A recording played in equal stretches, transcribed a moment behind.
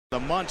The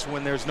months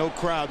when there's no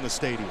crowd in the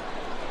stadium.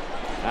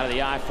 Out of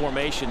the I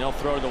formation, they'll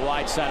throw to the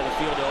wide side of the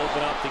field to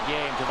open up the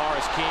game.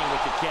 Tavarres King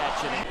with the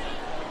catch.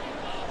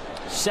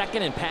 And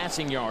second in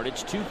passing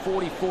yardage,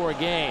 244 a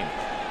game.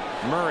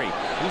 Murray,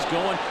 he's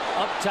going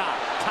up top.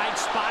 Tight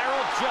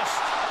spiral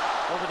just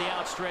over the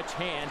outstretched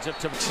hands of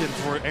Tavarres.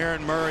 For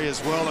Aaron Murray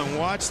as well. And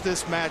watch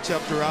this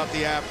matchup throughout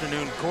the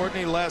afternoon.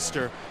 Courtney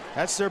Lester,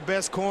 that's their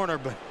best corner,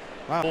 but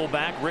wow.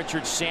 Fullback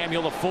Richard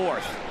Samuel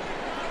IV.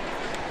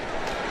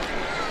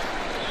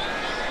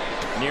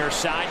 Near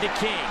side to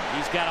King.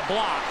 He's got a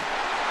block.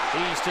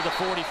 He's to the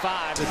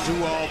 45. It's a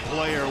do-all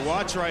player.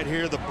 Watch right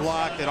here the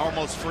block that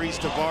almost frees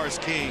Tavarres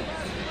King.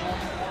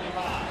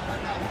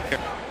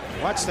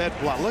 Watch that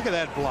block. Look at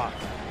that block.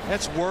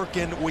 That's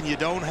working when you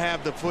don't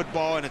have the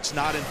football and it's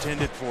not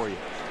intended for you.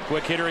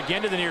 Quick hitter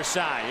again to the near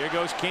side. Here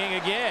goes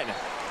King again.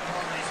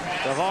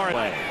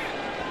 Tavarres.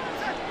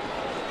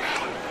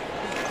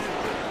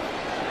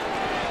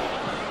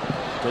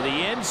 To the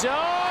end zone.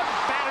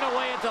 Batted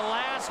away at the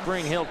last.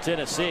 Spring Hill,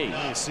 Tennessee.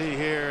 You see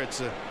here,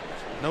 it's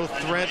no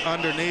threat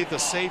underneath, a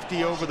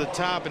safety over the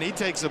top, and he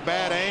takes a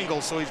bad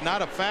angle, so he's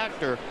not a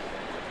factor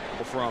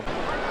from.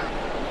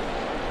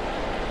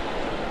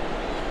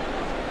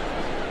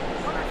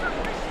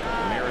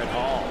 Merritt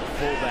Hall,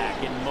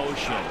 fullback in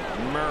motion.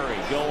 Murray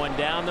going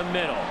down the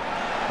middle.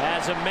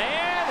 Has a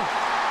man.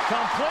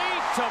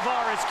 Complete.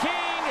 Tavarres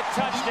King.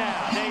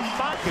 Touchdown.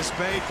 Marcus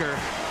Baker,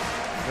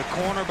 the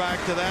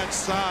cornerback to that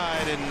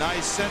side, and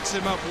nice, sets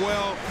him up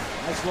well.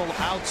 Nice little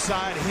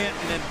outside hit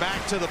and then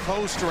back to the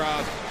post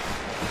route.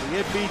 To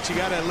get beat, you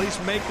got to at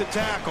least make the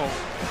tackle.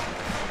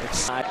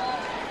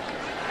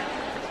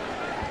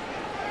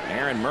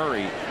 Aaron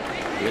Murray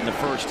in the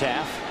first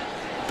half.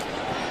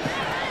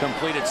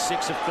 Completed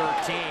 6 of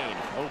 13.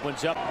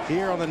 Opens up.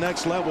 Here on the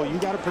next level, you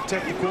got to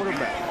protect the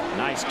quarterback.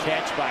 Nice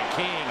catch by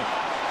King.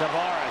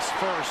 Tavarres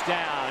first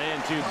down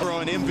into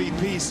an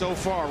MVP so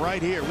far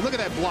right here. Look at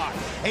that block.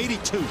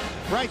 82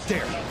 right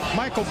there.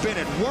 Michael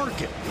Bennett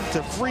working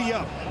to free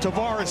up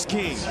Tavarres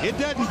King. It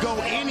doesn't go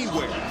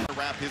anywhere.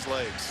 Wrap his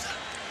legs.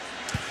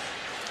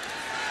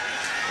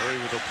 Murray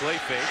with a play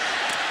fake.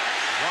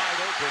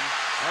 Wide open.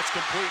 That's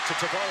complete to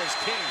Tavarres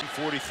King.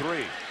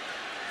 43.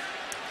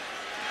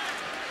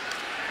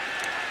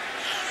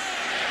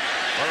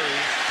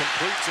 Murray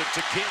completes it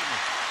to King.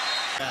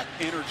 That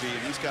energy,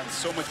 and he's gotten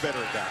so much better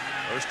at that.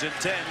 First and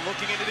 10,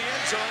 looking into the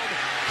end zone.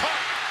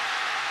 Caught.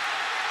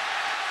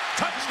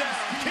 Touchdown,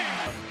 King.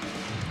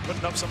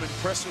 Putting up some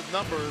impressive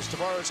numbers.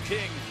 Tavarres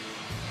King.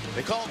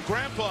 They call him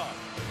Grandpa.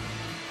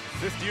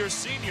 Fifth-year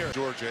senior.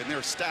 Georgia, and they're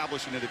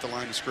establishing it at the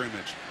line of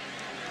scrimmage.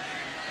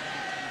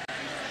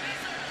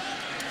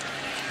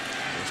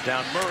 First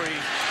down, Murray.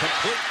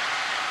 Complete.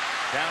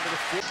 Down to the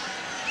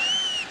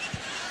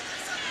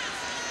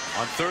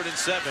 4. On 3rd and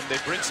 7, they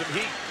bring some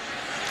heat.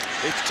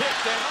 It's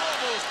tipped and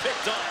almost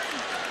picked up.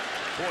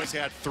 Boys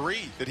had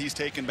 3 that he's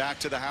taken back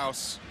to the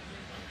house.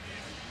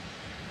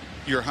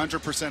 You're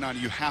 100% on.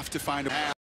 You have to find a